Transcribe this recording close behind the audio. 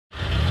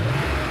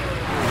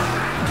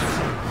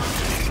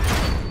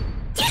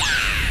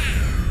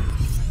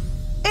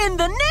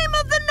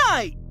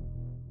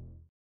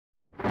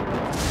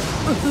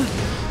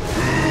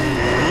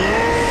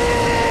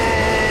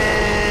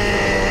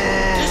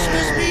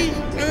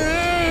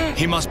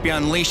He must be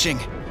unleashing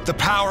the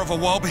power of a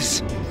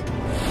Wobus.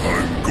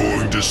 I'm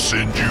going to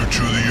send you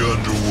to the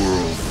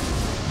underworld.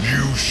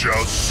 You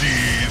shall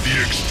see the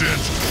extent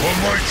of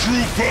my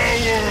true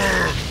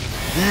power!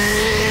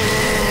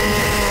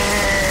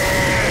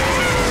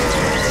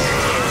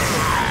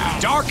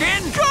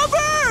 Darken!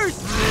 Covers!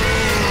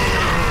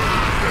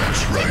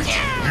 That's right.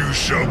 You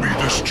shall be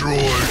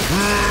destroyed.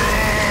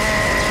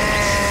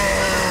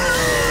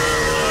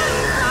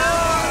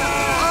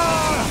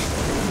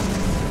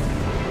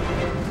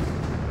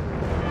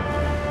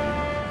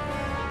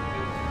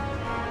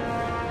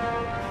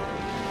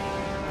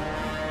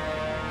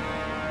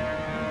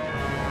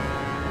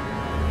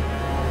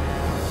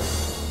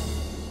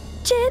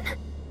 Jin?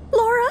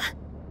 Laura?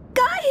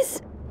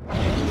 Guys!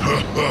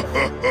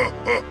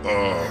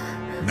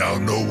 Now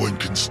no one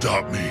can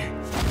stop me.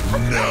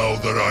 Now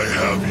that I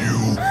have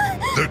you,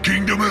 the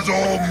kingdom is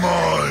all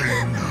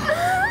mine.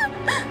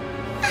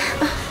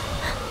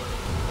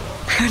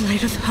 Our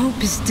light of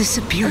hope is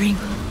disappearing.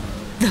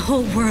 The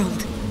whole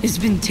world has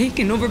been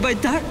taken over by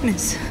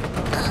darkness.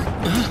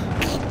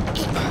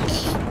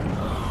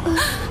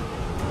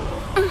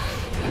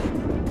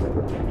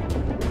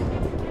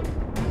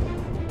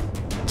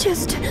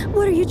 Just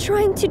what are you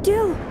trying to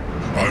do?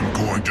 I'm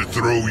going to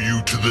throw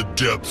you to the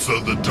depths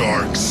of the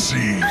dark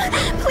sea.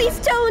 Please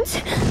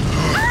don't!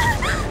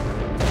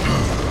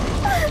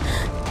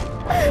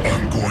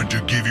 I'm going to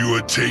give you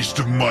a taste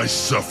of my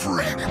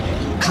suffering.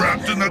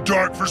 Trapped in the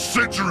dark for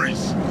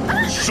centuries.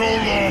 So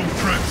long,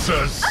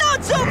 princess.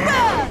 Not so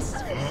fast!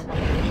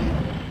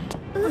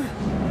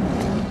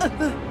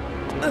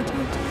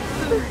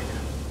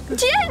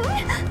 Jin!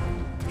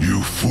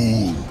 You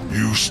fool.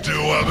 You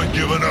still haven't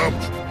given up?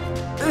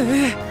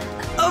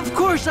 Of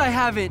course I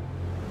haven't.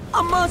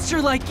 A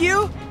monster like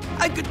you,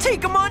 I could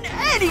take him on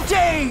any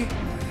day!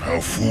 How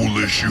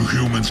foolish you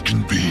humans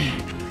can be.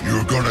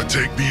 You're gonna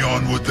take me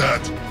on with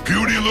that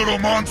puny little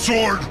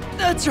Monsword?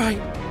 That's right.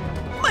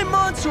 My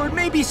Monsword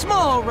may be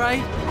small,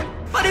 right?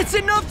 But it's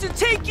enough to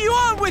take you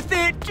on with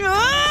it!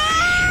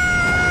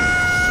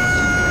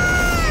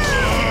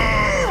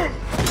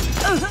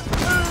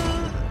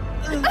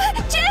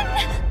 Jin!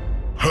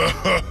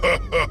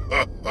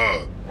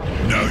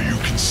 Now you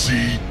can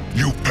see,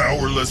 you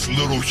powerless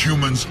little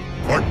humans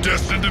are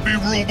destined to be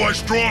ruled by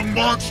strong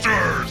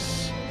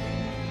monsters!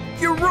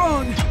 You're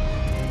wrong.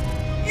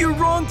 You're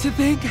wrong to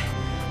think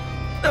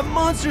that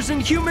monsters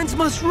and humans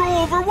must rule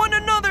over one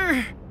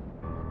another.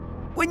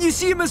 When you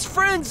see them as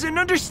friends and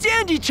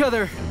understand each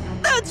other,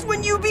 that's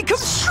when you become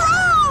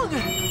strong!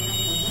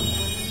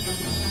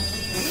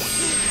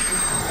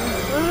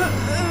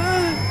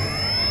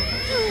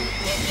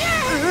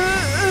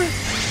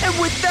 And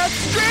with that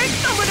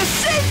strength, I'm gonna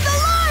save the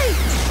light!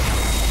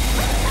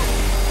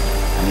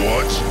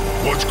 What?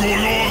 What's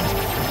going on?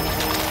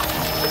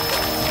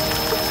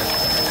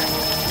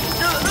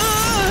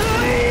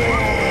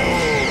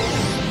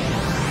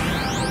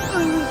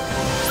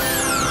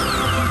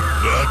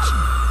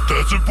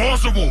 That's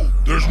impossible!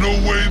 There's no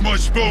way my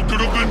spell could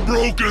have been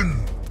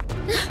broken!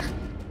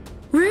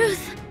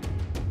 Ruth!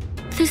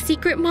 The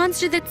secret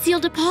monster that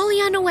sealed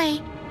Apollyon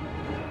away.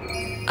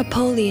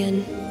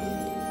 Apollyon.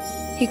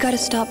 You gotta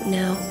stop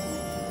now.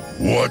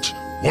 What?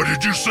 What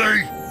did you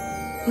say?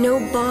 No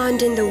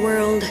bond in the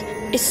world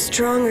is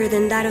stronger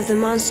than that of the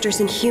monsters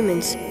and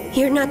humans.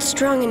 You're not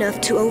strong enough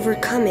to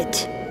overcome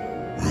it.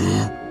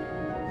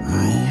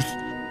 Ruth?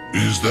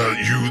 Is that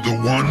you the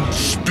one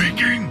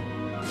speaking?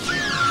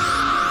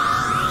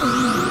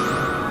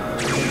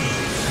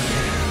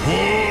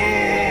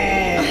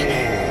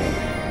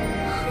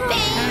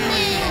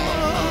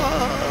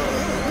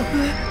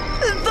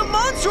 The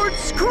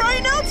Monsword's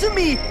crying out to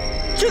me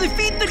to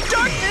defeat the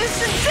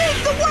darkness and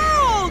save the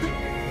world!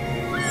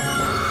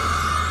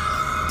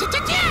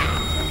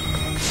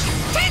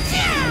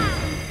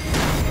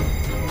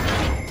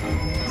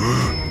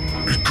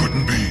 It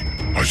couldn't be.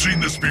 I've seen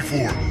this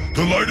before.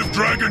 The Light of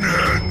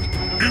Dragonhead.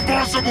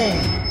 Impossible!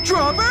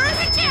 Drummers,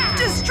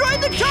 destroy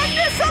the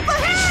darkness up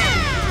ahead!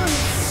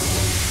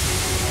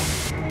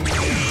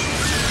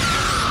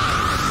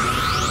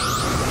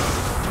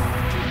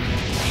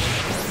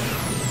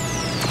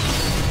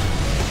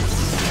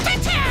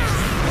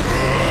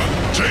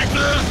 Take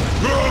this!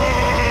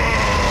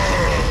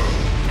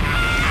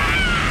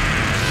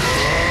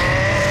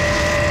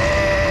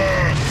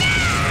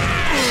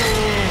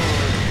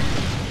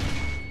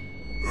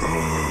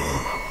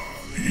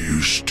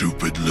 You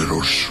stupid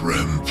little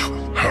shrimp.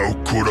 How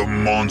could a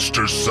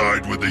monster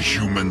side with the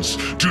humans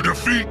to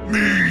defeat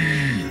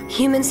me?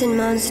 Humans and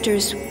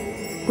monsters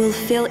will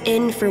fill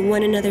in for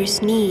one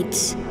another's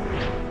needs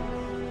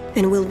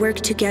and will work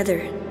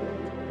together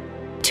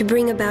to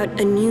bring about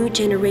a new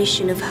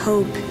generation of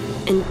hope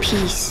and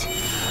peace.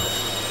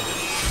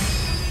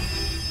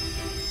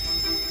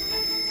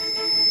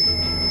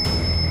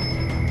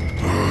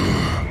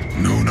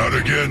 No, not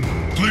again.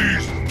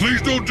 Please,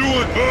 please don't do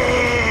it.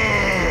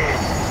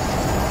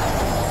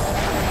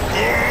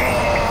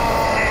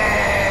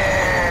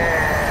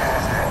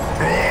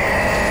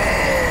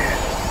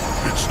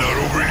 It's not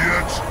over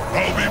yet.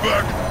 I'll be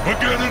back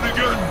again and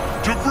again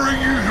to bring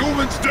you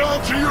humans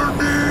down to your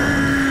knees!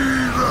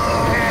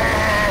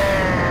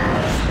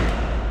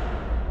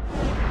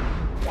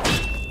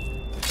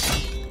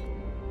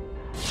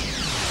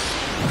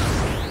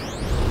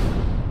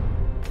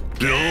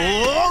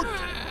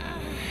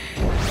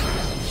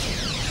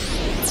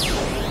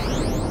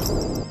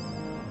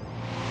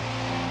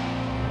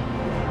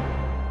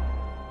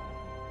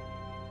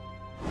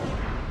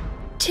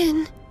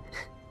 Jin.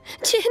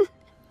 Jin.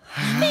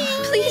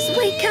 Please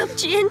wake up,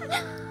 Jin.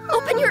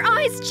 Open your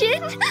eyes,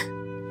 Jin.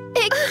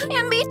 It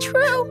can't be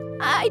true.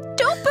 I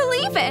don't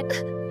believe it.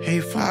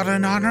 He fought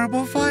an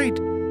honorable fight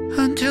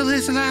until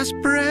his last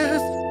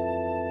breath.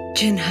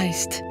 Jin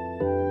Heist.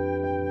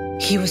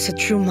 He was a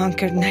true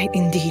MonKart knight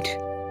indeed.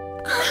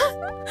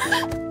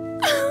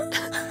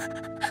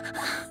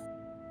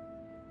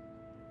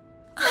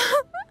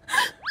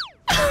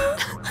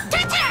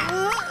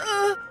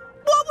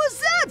 What was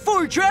that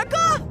for,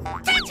 Drekka?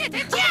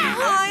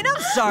 Fine,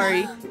 I'm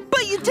sorry,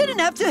 but you didn't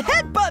have to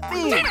headbutt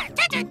me.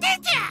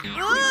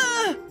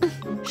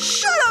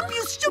 Shut up,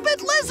 you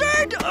stupid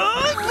lizard!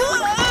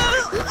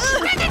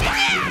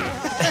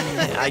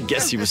 I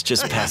guess he was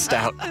just passed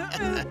out.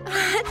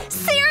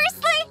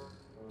 Seriously?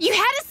 You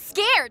had us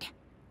scared.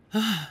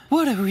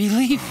 What a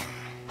relief.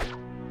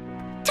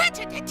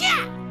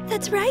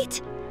 That's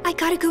right. I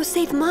gotta go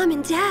save Mom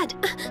and Dad.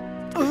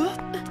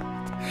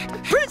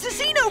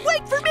 Princessina,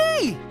 wait for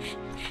me!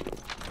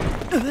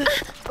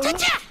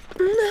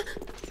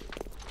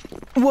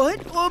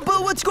 What?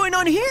 But what's going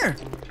on here?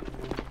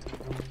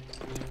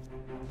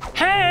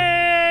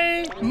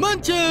 Hey!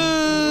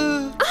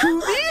 Muncha!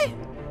 Kubi?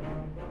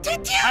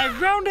 I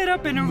rounded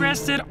up and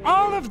arrested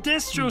all of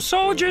Destro's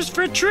soldiers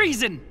for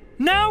treason.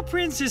 Now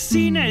Princess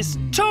Sina is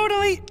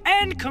totally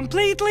and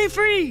completely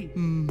free.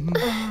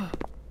 Mother!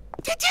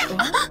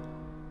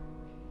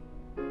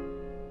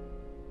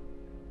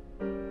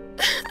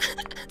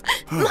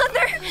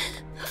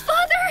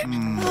 Father!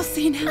 Oh,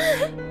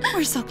 Sina,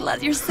 we're so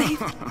glad you're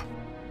safe.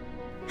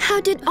 How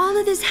did all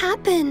of this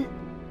happen?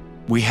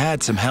 We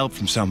had some help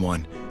from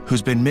someone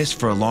who's been missed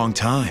for a long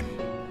time.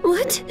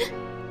 What?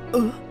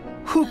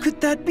 Who could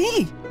that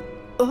be?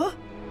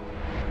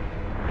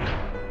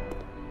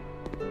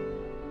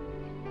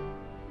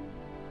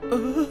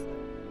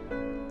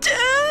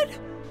 Dad?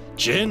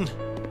 Jin?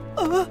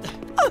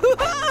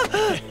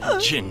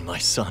 Jin, my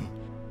son.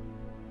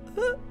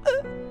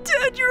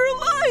 Dad, you're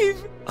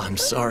alive! I'm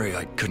sorry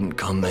I couldn't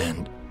come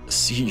and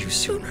see you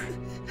sooner.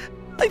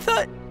 I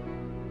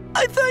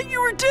thought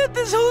you were dead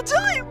this whole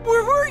time!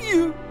 Where were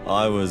you?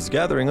 I was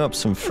gathering up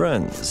some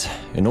friends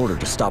in order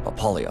to stop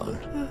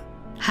Apollyon.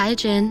 Hi,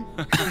 Jin.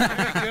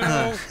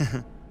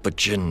 But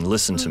Jin,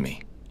 listen to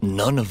me.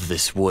 None of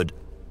this would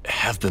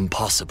have been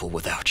possible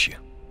without you.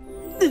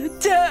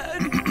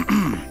 Dad!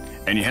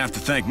 And you have to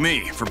thank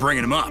me for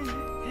bringing him up.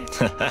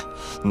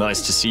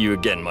 Nice to see you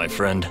again, my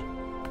friend.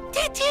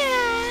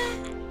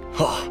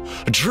 Oh,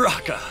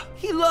 Draka!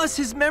 He lost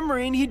his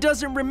memory and he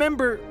doesn't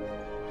remember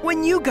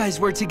when you guys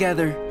were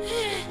together.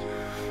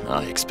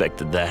 I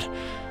expected that.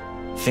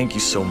 Thank you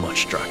so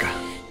much, Draka.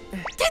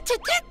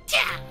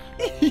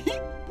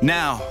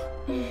 Now,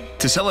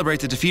 to celebrate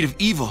the defeat of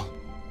evil,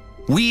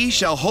 we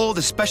shall hold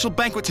a special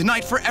banquet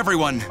tonight for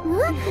everyone.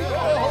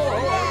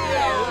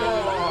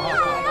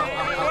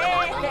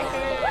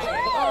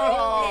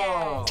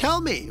 Tell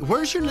me,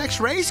 where's your next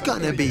race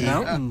gonna be?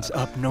 Mountains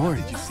up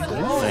north.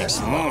 Thanks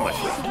a lot, my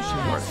friend.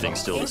 Are things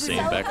still the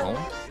same back home?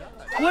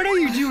 What are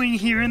you doing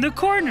here in the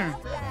corner?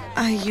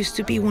 I used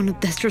to be one of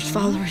Destro's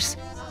followers.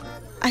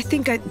 I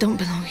think I don't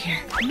belong here.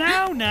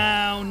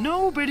 Now,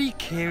 nobody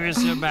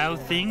cares about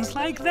things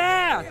like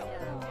that.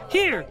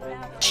 Here,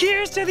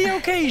 cheers to the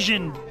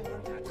occasion.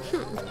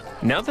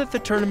 Now that the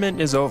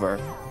tournament is over,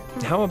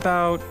 how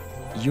about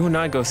you and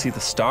I go see the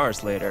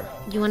stars later?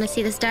 You want to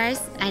see the stars?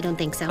 I don't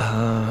think so.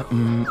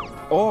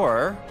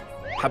 Or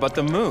how about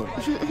the moon?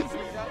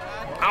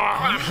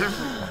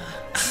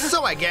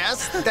 So I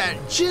guess that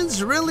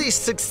Jin's really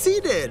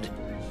succeeded.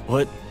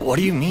 What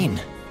do you mean?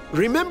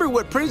 Remember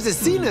what Princess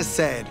Sina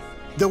said.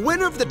 The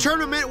winner of the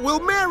tournament will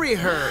marry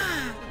her.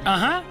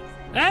 Uh-huh.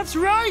 That's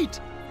right.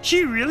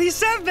 She really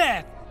said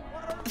that.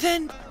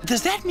 Then,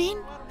 does that mean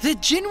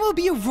that Jin will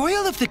be a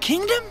royal of the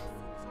kingdom?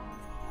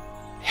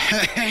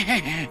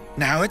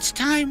 Now it's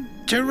time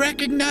to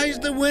recognize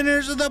the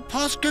winners of the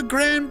Posca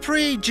Grand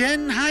Prix,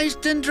 Jin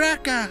Heist and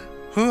Draka,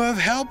 who have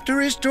helped to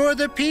restore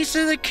the peace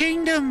of the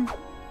kingdom.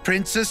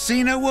 Princess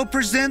Sina will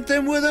present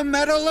them with a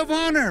Medal of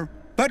Honor.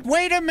 But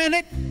wait a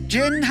minute,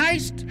 Jin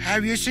Heist,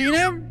 have you seen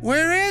him?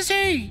 Where is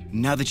he?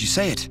 Now that you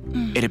say it,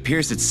 it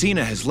appears that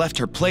Sina has left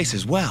her place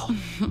as well.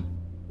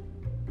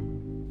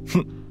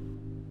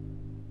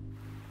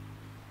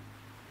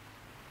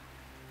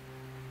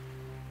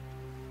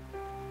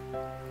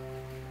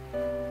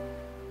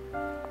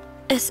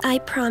 As I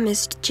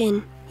promised,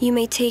 Jin, you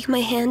may take my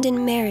hand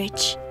in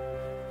marriage.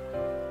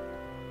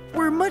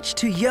 We're much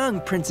too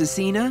young, Princess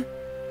Sina.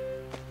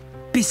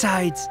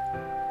 Besides,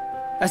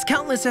 as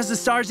countless as the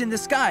stars in the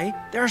sky,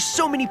 there are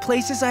so many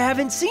places I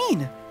haven't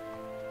seen.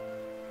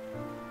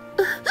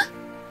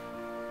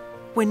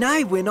 When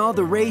I win all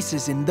the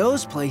races in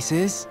those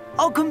places,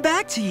 I'll come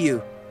back to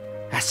you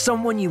as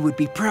someone you would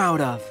be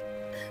proud of.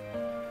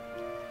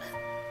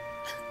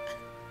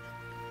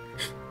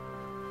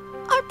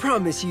 I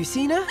promise you,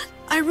 Sina.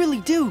 I really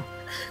do.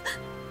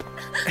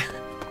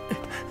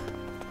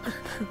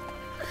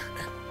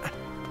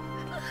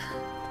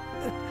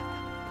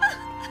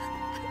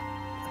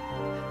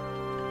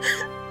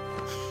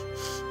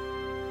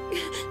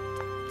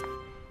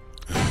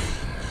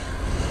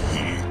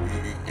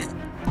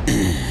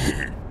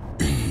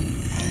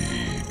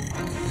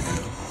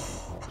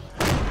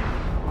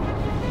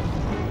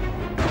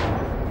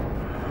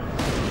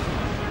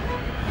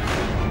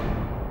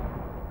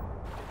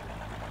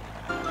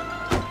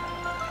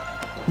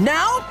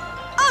 Now,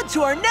 on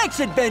to our next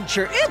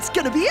adventure. It's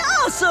gonna be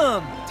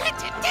awesome!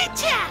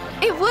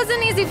 It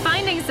wasn't easy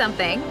finding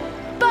something,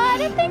 but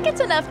I think it's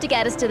enough to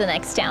get us to the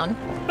next town.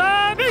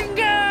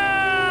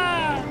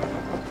 Babinga!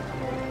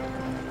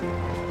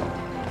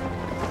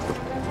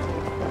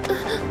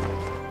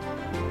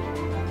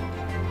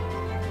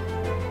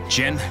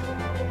 Jen,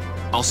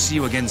 I'll see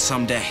you again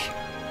someday.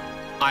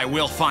 I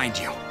will find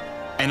you,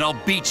 and I'll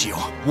beat you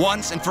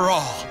once and for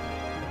all.